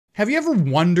Have you ever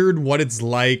wondered what it's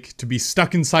like to be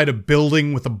stuck inside a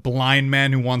building with a blind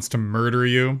man who wants to murder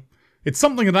you? It's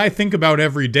something that I think about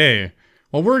every day.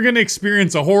 Well, we're gonna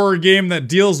experience a horror game that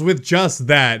deals with just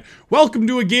that. Welcome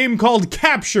to a game called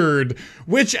Captured,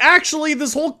 which actually,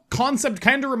 this whole concept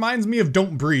kind of reminds me of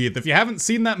Don't Breathe. If you haven't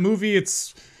seen that movie,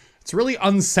 it's really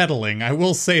unsettling, I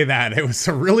will say that. It was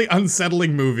a really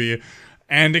unsettling movie,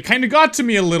 and it kind of got to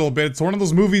me a little bit. It's one of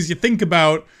those movies you think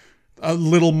about a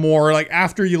little more, like,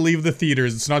 after you leave the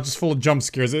theaters. It's not just full of jump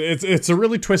scares. It's a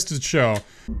really twisted show.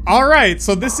 Alright,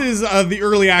 so this is the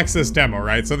early access demo,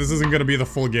 right? So this isn't gonna be the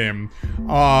full game.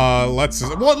 Let's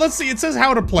see. It says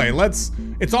how to play.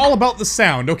 It's all about the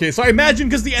sound. Okay, so I imagine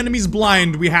because the enemy's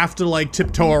blind, we have to, like,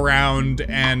 tiptoe around,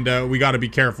 and we gotta be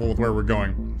careful with where we're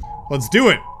going. Let's do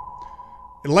it.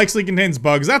 It likely contains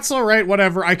bugs. That's alright,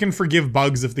 whatever. I can forgive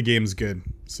bugs if the game's good.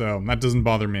 So, that doesn't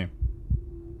bother me.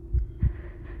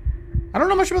 I don't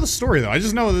know much about the story, though. I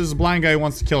just know there's a blind guy who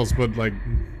wants to kill us, but, like...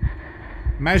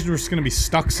 Imagine we're just gonna be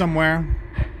stuck somewhere.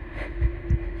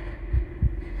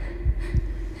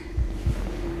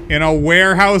 In a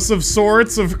warehouse of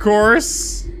sorts, of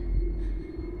course.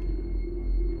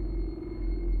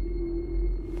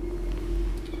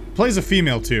 Plays a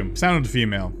female, too. Sounded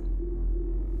female.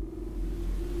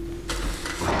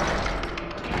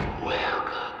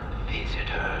 Welcome,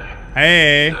 visitor.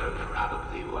 Hey.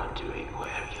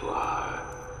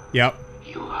 Yep.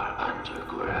 You are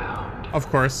underground. Of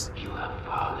course. You have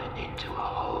fallen into a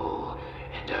hole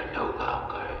and are no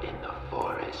longer in the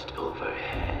forest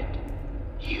overhead.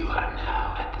 You are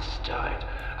now at the start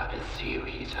of a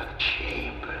series of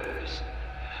chambers.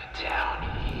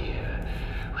 Down here,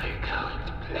 we're going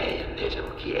to play a little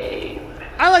game.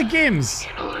 I like games.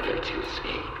 In order to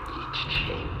escape each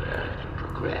chamber and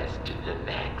progress to the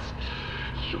next,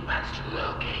 you must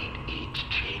locate each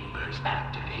chamber's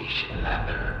activation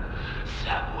lever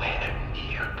somewhere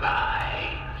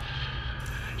nearby.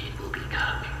 It will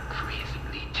become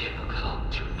increasingly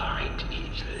difficult to find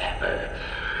each lever,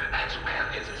 as well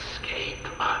as escape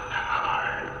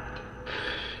unharmed.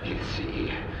 You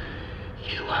see,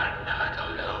 you are not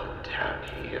alone down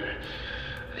here.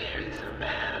 There is a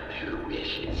man who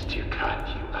wishes to cut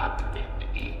you up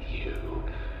and eat you.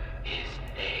 His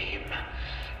name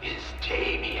is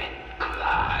Damien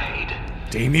Clyde.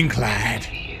 Damien Clyde.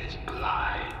 He is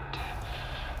blind,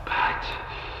 but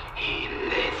he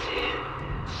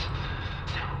listens.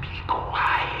 So be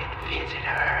quiet,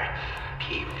 visitor.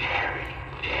 Be very,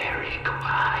 very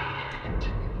quiet.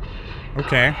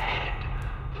 Okay. Go ahead,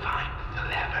 find the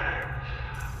lever.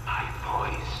 My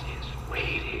voice is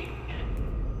waiting.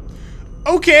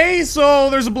 Okay, so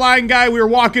there's a blind guy. We were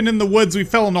walking in the woods. We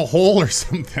fell in a hole or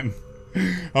something.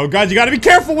 Oh god, you gotta be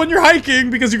careful when you're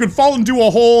hiking because you could fall into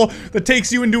a hole that takes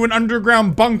you into an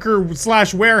underground bunker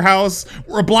 / warehouse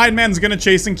where a blind man's gonna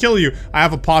chase and kill you. I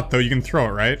have a pot though, you can throw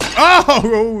it, right?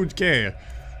 Oh, okay.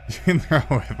 You can throw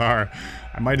it. I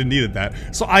might have needed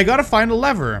that. So I gotta find a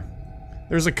lever.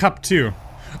 There's a cup too.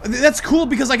 That's cool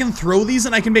because I can throw these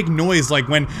and I can make noise like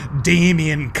when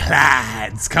Damien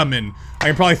Clyde's coming. I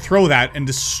can probably throw that and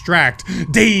distract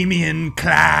Damien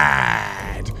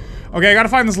Clyde. Okay, I gotta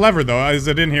find this lever though. Is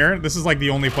it in here? This is like the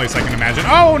only place I can imagine.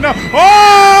 Oh no!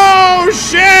 Oh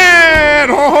shit!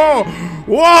 Oh,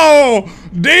 whoa!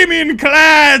 Damien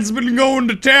Clyde's been going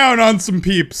to town on some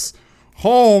peeps.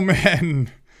 Oh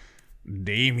man.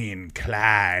 Damien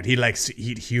Clyde. He likes to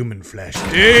eat human flesh.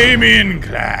 Damien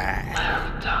Clyde.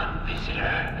 Well done,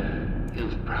 visitor.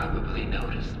 You've probably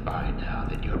noticed by now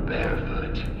that you're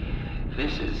barefoot.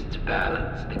 This is to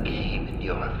balance the game in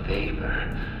your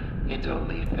favor. It's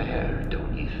only fair,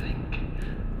 don't you think?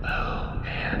 Oh,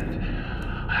 and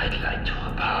I'd like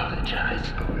to apologize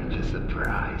for the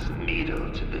surprise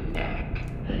needle to the neck.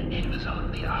 It was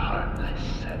only a harmless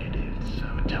sedative, so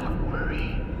don't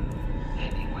worry.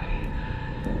 Anyway,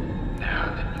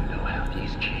 now that you know how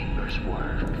these chambers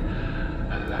work,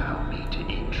 allow me to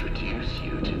introduce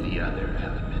you to the other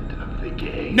element of the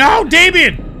game. No,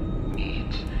 Damien!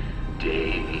 Meet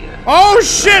Damien. Oh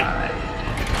shit!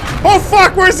 Oh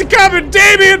fuck, where's he coming?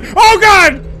 Damien! Oh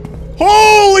god!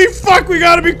 Holy fuck, we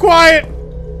gotta be quiet!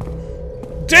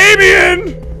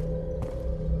 Damien!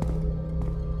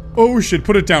 Oh shit,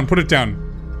 put it down, put it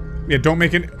down. Yeah, don't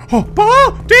make it.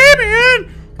 Oh,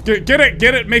 Damien! Get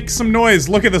it, make some noise.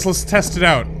 Look at this, let's test it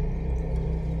out.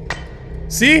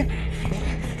 See?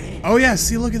 Oh yeah,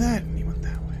 see, look at that. He went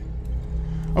that way.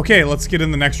 Okay, let's get in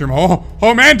the next room.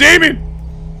 Oh man, Damien!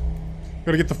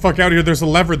 Gotta get the fuck out of here, there's a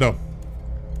lever though.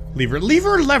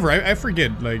 Lever or lever? I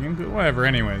forget, like, whatever,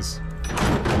 anyways.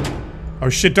 Oh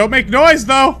shit, don't make noise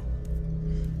though!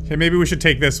 Okay, maybe we should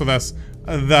take this with us.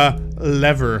 the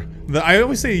lever. I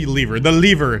always say lever. The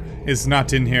lever is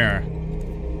not in here.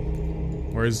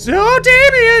 Where's... Oh,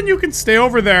 Damien! You can stay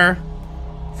over there.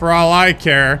 For all I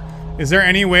care. Is there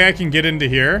any way I can get into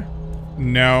here?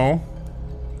 No.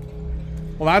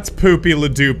 Well, that's poopy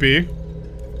ladoopy.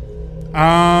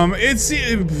 It's...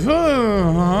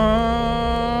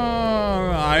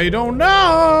 I don't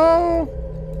know.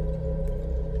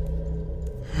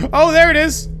 Oh, there it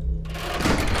is.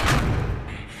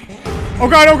 Oh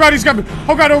god, he's got me.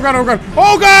 Oh god.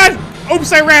 Oh god!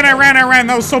 Oops, I ran.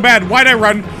 That was so bad. Why'd I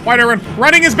run?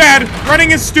 Running is bad.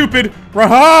 Running is stupid.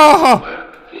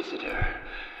 Visitor,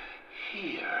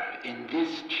 here in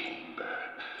this chamber,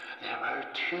 there are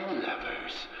two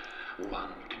levers.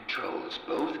 One controls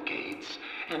both gates,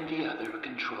 and the other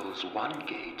controls one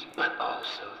gate, but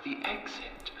also the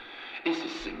exit. This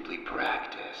is simply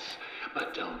practice,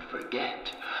 but don't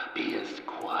forget, be as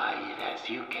quiet as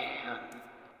you can.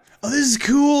 Oh, this is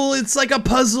cool. It's like a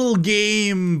puzzle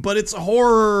game, but it's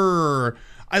horror.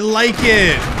 I like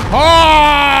it.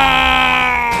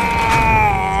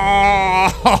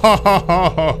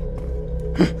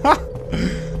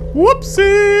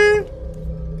 Whoopsie.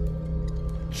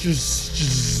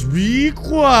 Just be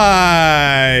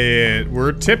quiet.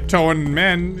 We're tiptoeing,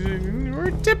 man.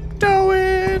 We're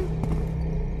tiptoeing.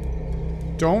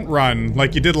 Don't run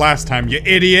like you did last time, you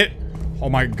idiot. Oh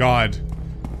my god.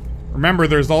 Remember,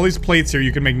 there's all these plates here.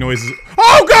 You can make noises.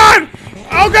 Oh god!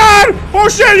 Oh god! Oh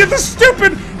shit! You have this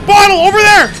stupid bottle over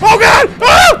there! Oh god!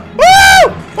 Oh!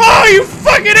 Oh! Oh! You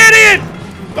fucking idiot!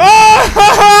 Oh!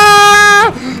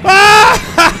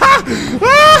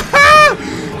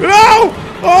 No!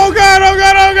 Oh god! Oh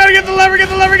god! Oh god! Get the lever! Get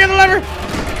the lever! Get the lever!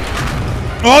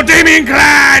 Oh, Damien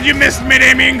Glad! You missed me,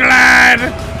 Damien Glad!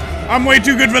 I'm way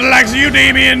too good for the likes of you,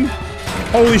 Damien.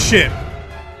 Holy shit!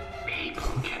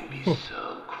 People can be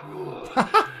so cruel,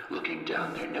 looking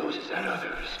down their noses at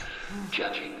others,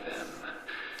 judging them.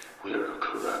 We're a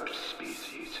corrupt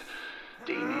species.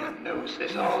 Damien knows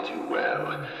this all too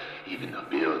well. Even the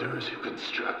builders who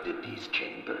constructed these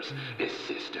chambers, this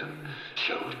system,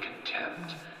 showed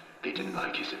contempt. They didn't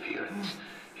like his appearance,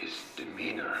 his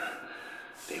demeanor.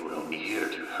 They were only here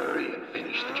to hurry and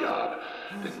finish the job,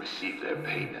 then receive their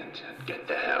payment and get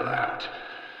the hell out.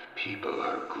 People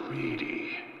are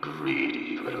greedy,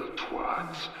 greedy little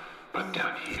twats. But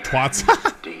down here,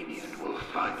 Damien will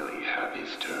finally have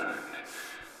his turn.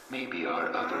 Maybe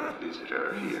our other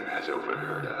visitor here has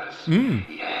overheard us.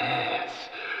 Yes,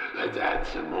 let's add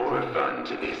some more fun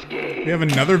to this game. We have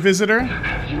another visitor?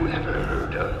 Have you ever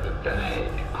heard of the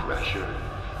head crusher?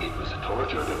 It was a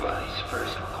torture device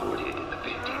first recorded in the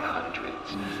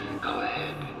 1500s. Go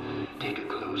ahead, take a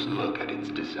close look at its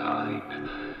design.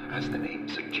 As the name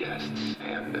suggests,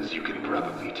 and as you can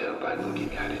probably tell by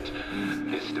looking at it,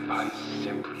 this device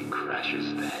simply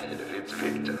crushes the head of its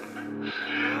victim.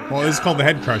 Well, it's called the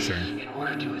head crusher. In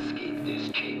order to escape this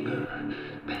chamber,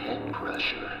 the head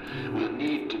crusher will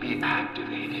need to be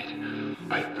activated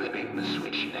by flipping the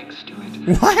switch next to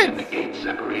it. What? And the gate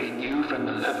separating you from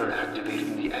the lever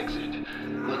activating the exit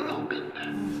will open,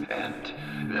 and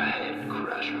the head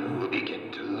crusher will begin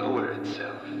to lower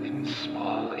itself in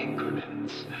small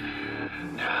increments.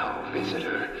 Now,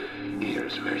 visitor,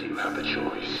 here's where you have a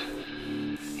choice.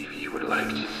 If you would like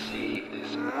to save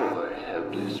this poor,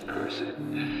 helpless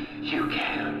person, you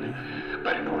can.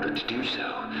 But in order to do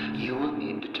so, you will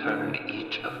need to turn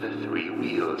each of the 3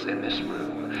 wheels in this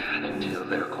room until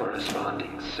their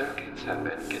corresponding circuits have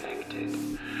been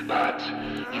connected. But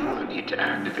you will need to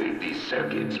activate these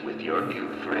circuits with your new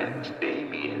friend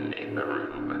Damien in the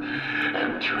room.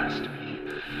 And trust me,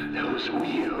 those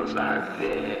wheels are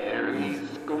very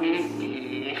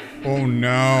squeaky. Oh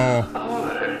no.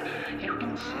 Or you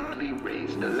can simply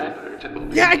raise the lever to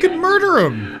open. Yeah, I could murder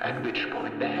him. At which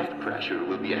point the head crusher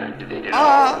will be activated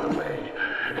all the way.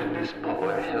 And this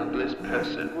poor helpless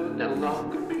person will no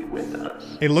longer be with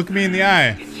us. Hey, look me in the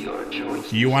eye. It's your choice.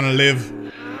 Do you want to live?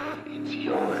 It's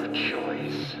your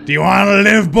choice. Do you want to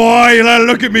live, boy? You gotta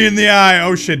look at me in the eye.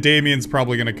 Oh shit, Damien's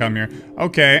probably gonna come here.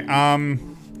 Okay,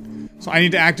 so I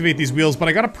need to activate these wheels, but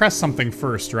I gotta press something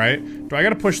first, right? Do I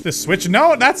gotta push this switch?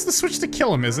 No, that's the switch to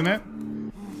kill him, isn't it?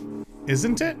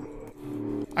 Isn't it?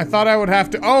 I thought I would have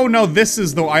to- oh no, this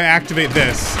is the- I activate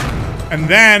this. And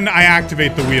then I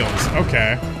activate the wheels.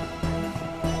 Okay.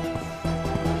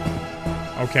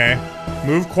 Okay.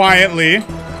 Move quietly.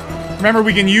 Remember,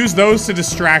 we can use those to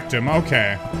distract him.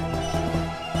 Okay.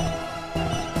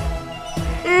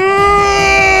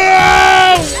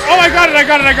 Oh, I got it, I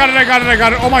got it, I got it, I got it, I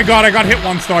got it. Oh my god, I got hit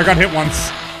once though, I got hit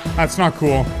once. That's not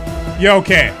cool. Yeah,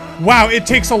 okay. Wow, it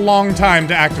takes a long time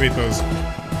to activate those.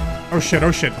 Oh shit,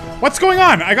 oh shit. What's going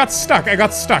on? I got stuck. I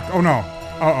got stuck. Oh no.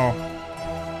 Uh-oh.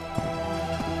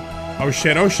 Oh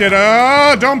shit. Oh shit.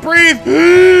 Oh, don't breathe.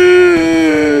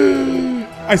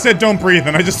 I said don't breathe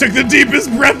and I just took the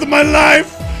deepest breath of my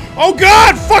life. Oh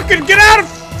god, fucking get out of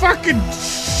fucking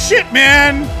shit,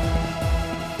 man.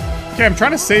 Okay, I'm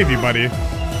trying to save you, buddy.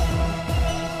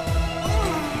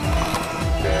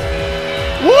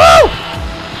 Woo!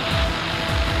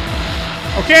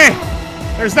 Okay,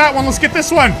 there's that one. Let's get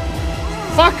this one.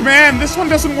 Fuck, man, this one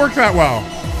doesn't work that well.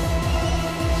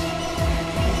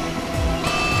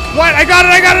 What? I got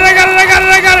it, I got it, I got it, I got it,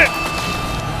 I got it!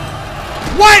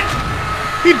 What?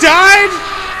 He died?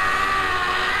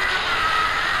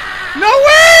 No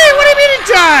way! What do you mean he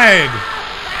died?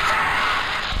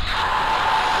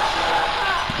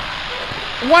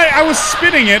 What? I was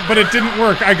spinning it, but it didn't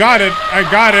work. I got it. I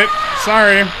got it.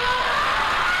 Sorry.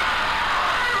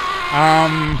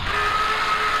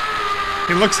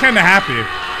 He looks kind of happy.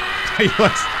 He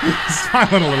looks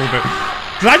smiling a little bit.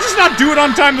 Did I just not do it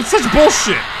on time? That's such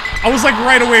bullshit. I was like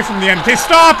right away from the end. Okay,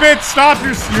 stop it! Stop!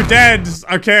 You're dead.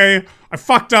 Okay, I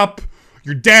fucked up.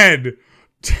 You're dead.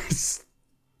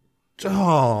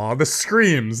 Oh, the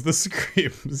screams. The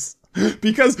screams.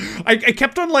 Because I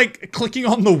kept on like clicking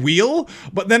on the wheel,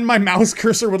 but then my mouse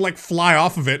cursor would like fly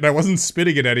off of it and I wasn't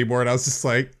spinning it anymore and I was just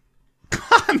like,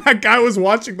 that guy was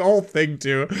watching the whole thing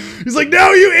too. He's like,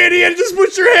 no, you idiot, just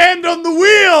put your hand on the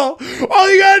wheel.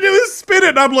 All you gotta do is spin it.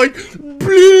 And I'm like, turn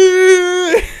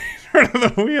on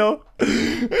the wheel.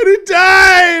 And he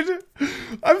died.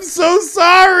 I'm so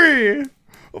sorry.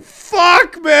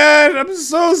 Fuck, man. I'm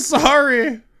so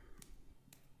sorry.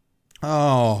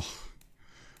 Oh.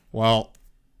 Well,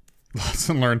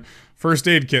 lesson learned. First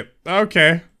aid kit.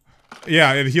 Okay.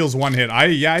 Yeah, it heals one hit.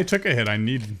 I took a hit. I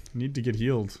need to get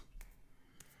healed.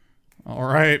 All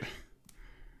right.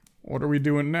 What are we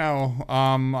doing now?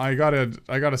 I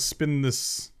gotta spin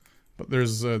this, but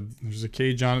there's a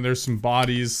cage on it. There's some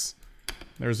bodies.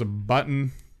 There's a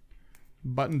button.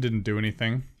 Button didn't do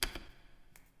anything.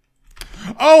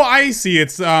 Oh, I see.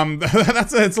 It's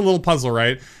it's a little puzzle,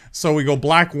 right? So we go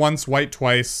black once, white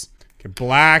twice. Okay,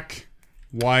 black,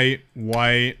 white,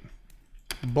 white,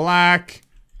 black,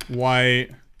 white,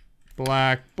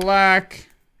 black, black,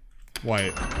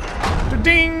 white.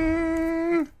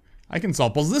 Ding! I can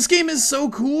solve puzzles. This game is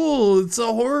so cool. It's a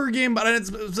horror game, but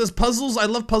it's puzzles. I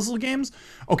love puzzle games.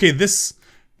 Okay, this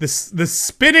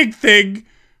spinning thing.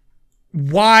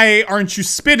 Why aren't you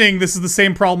spinning? This is the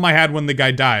same problem I had when the guy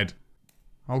died.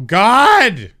 Oh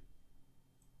God!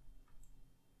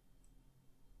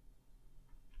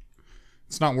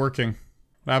 It's not working.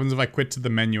 What happens if I quit to the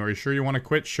menu? Are you sure you want to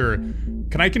quit? Sure.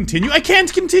 Can I continue? I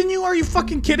can't continue! Are you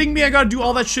fucking kidding me? I gotta do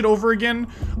all that shit over again?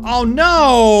 Oh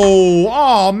no!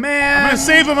 Oh man! I'm gonna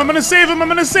save him! I'm gonna save him! I'm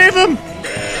gonna save him!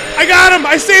 I got him!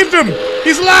 I saved him!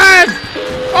 He's alive!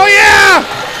 Oh yeah!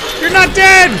 You're not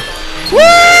dead!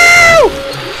 Woo!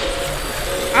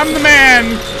 I'm the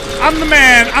man! I'm the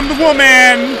man! I'm the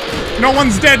woman! No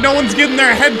one's dead! No one's getting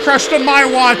their head crushed on my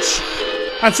watch!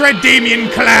 That's right, Damien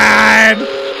Clyde!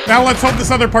 Now let's hope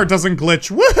this other part doesn't glitch.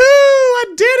 Woohoo! I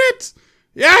did it!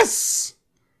 Yes!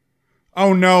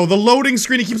 Oh no, the loading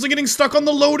screen. He keeps on getting stuck on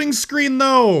the loading screen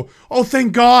though. Oh,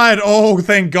 thank God. Oh,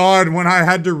 thank God. When I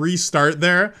had to restart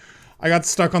there, I got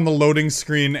stuck on the loading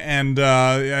screen and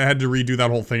I had to redo that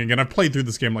whole thing again. I've played through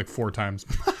this game like 4 times.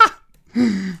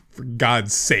 For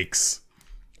God's sakes.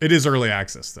 It is early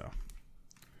access though.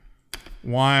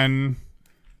 1,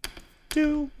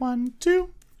 2, 1, 2,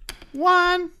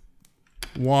 1.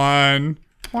 1,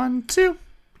 1, 2,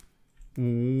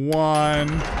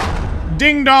 1.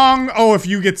 Ding dong! Oh, if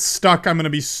you get stuck, I'm gonna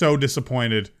be so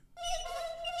disappointed.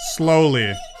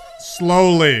 Slowly.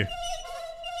 Slowly.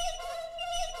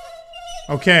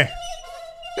 Okay.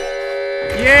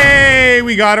 Yay!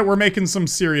 We got it. We're making some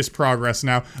serious progress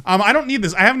now. I don't need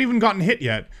this. I haven't even gotten hit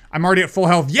yet. I'm already at full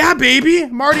health. Yeah, baby!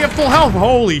 I'm already at full health.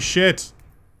 Holy shit.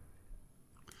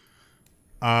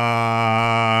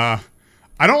 I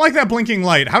don't like that blinking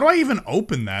light. How do I even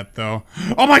open that, though?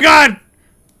 Oh my God!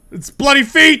 It's bloody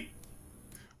feet!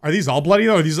 Are these all bloody,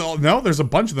 though? Are these all... No, there's a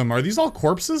bunch of them. Are these all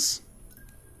corpses?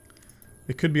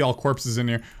 It could be all corpses in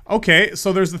here. Okay,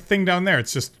 so there's the thing down there.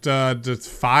 It's just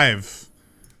 5.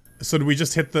 So do we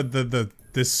just hit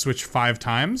this switch 5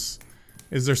 times?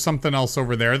 Is there something else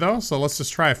over there, though? So let's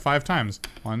just try it 5 times.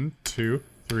 1, 2,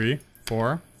 3,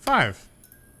 4, 5.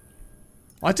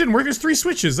 Well, that didn't work. There's 3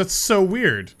 switches. That's so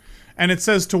weird. And it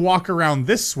says to walk around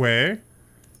this way.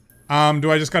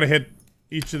 Do I just gotta hit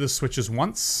each of the switches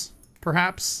once?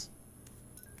 Perhaps?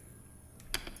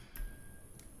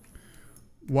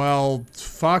 Well,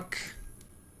 fuck.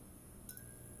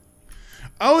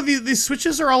 Oh, these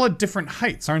switches are all at different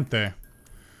heights, aren't they?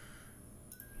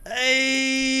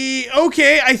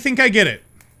 Okay, I think I get it.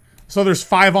 So there's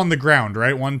 5 on the ground,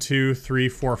 right? 1, 2, 3,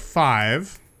 4,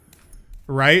 5.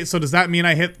 Right? So does that mean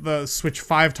I hit the switch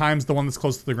 5 times, the one that's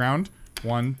close to the ground?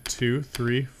 1, 2,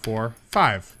 3, 4,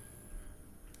 5.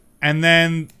 And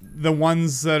then the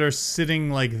ones that are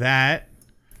sitting like that,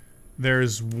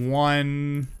 there's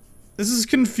 1... This is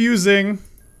confusing.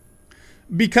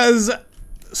 Because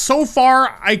so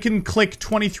far, I can click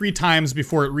 23 times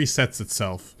before it resets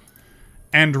itself.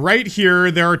 And right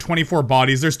here, there are 24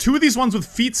 bodies. There's 2 of these ones with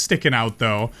feet sticking out,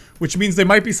 though, which means they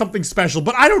might be something special,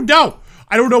 but I don't know!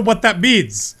 I don't know what that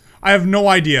means. I have no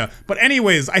idea. But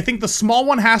anyways, I think the small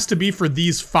one has to be for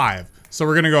these 5. So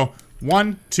we're gonna go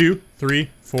 1, 2, 3,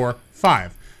 4,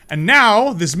 5. And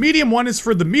now, this medium one is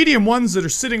for the medium ones that are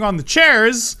sitting on the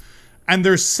chairs, and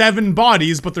there's 7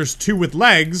 bodies, but there's 2 with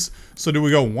legs. So do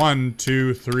we go 1,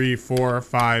 2, 3, 4,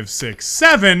 5, 6,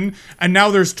 7, and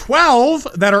now there's 12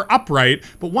 that are upright,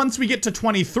 but once we get to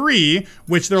 23,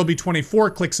 which there'll be 24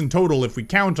 clicks in total if we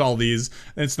count all these,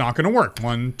 then it's not gonna work.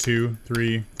 1, 2,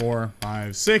 3, 4,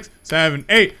 5, 6, 7,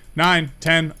 8, 9,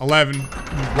 10, 11,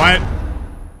 what?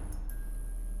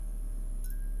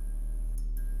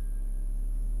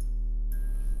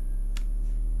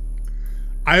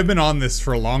 I've been on this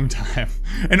for a long time,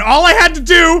 and all I had to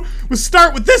do was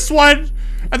start with this one,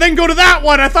 and then go to that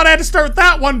one. I thought I had to start with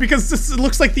that one because this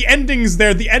looks like the ending's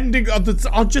there. The ending of the...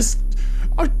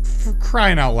 for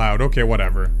crying out loud. Okay,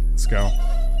 whatever. Let's go.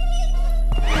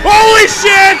 Holy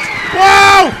shit!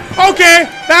 Whoa! Okay,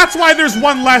 that's why there's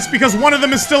 1 less, because one of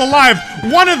them is still alive.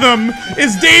 One of them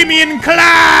is Damien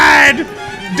Clyde!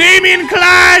 Damien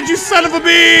Clyde, you son of a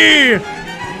bee!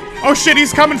 Oh shit,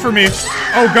 he's coming for me.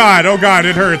 Oh god,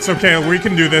 it hurts. Okay, we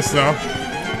can do this though.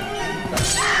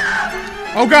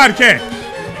 Oh god, okay.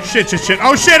 Shit.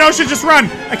 Oh shit, just run.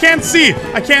 I can't see.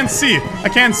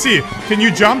 Can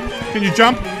you jump?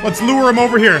 Let's lure him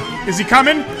over here. Is he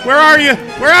coming? Where are you?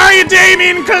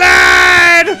 Damien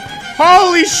Clyde?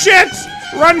 Holy shit!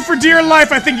 Run for dear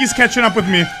life. I think he's catching up with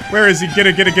me. Where is he? Get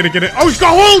it. Oh,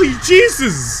 holy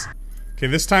Jesus! Okay,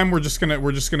 this time we're just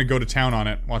gonna go to town on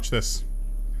it. Watch this.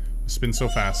 Spin so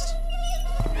fast.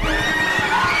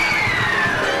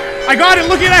 I got it!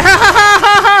 Look at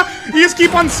that! You just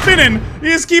keep on spinning!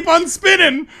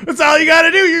 That's all you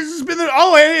gotta do! You just spin it.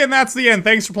 Oh, hey, and that's the end.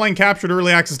 Thanks for playing Captured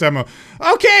Early Access Demo.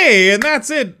 Okay, and that's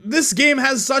it. This game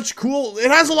has such cool...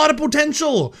 It has a lot of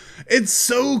potential! It's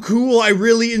so cool. I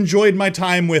really enjoyed my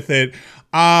time with it.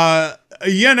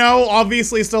 You know,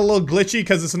 obviously it's still a little glitchy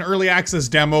because it's an early access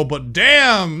demo, but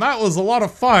damn, that was a lot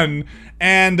of fun.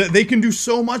 And they can do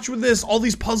so much with this. All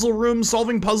these puzzle rooms,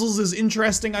 solving puzzles is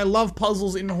interesting. I love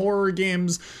puzzles in horror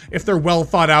games if they're well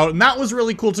thought out. And that was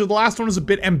really cool too. The last one was a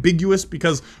bit ambiguous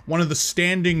because one of the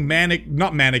standing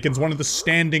one of the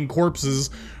standing corpses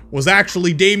was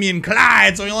actually Damien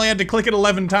Clyde, so he only had to click it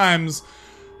 11 times.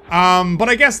 But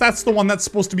I guess that's the one that's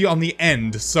supposed to be on the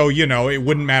end, so, you know, it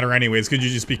wouldn't matter anyways, because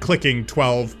you'd just be clicking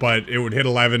 12, but it would hit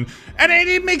 11. And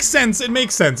it makes sense, it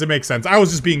makes sense. I was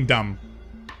just being dumb.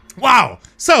 Wow!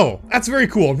 So, that's very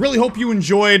cool. Really hope you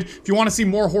enjoyed. If you want to see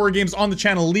more horror games on the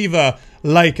channel, leave a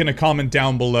like and a comment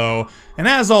down below. And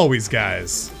as always,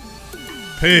 guys,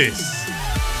 peace.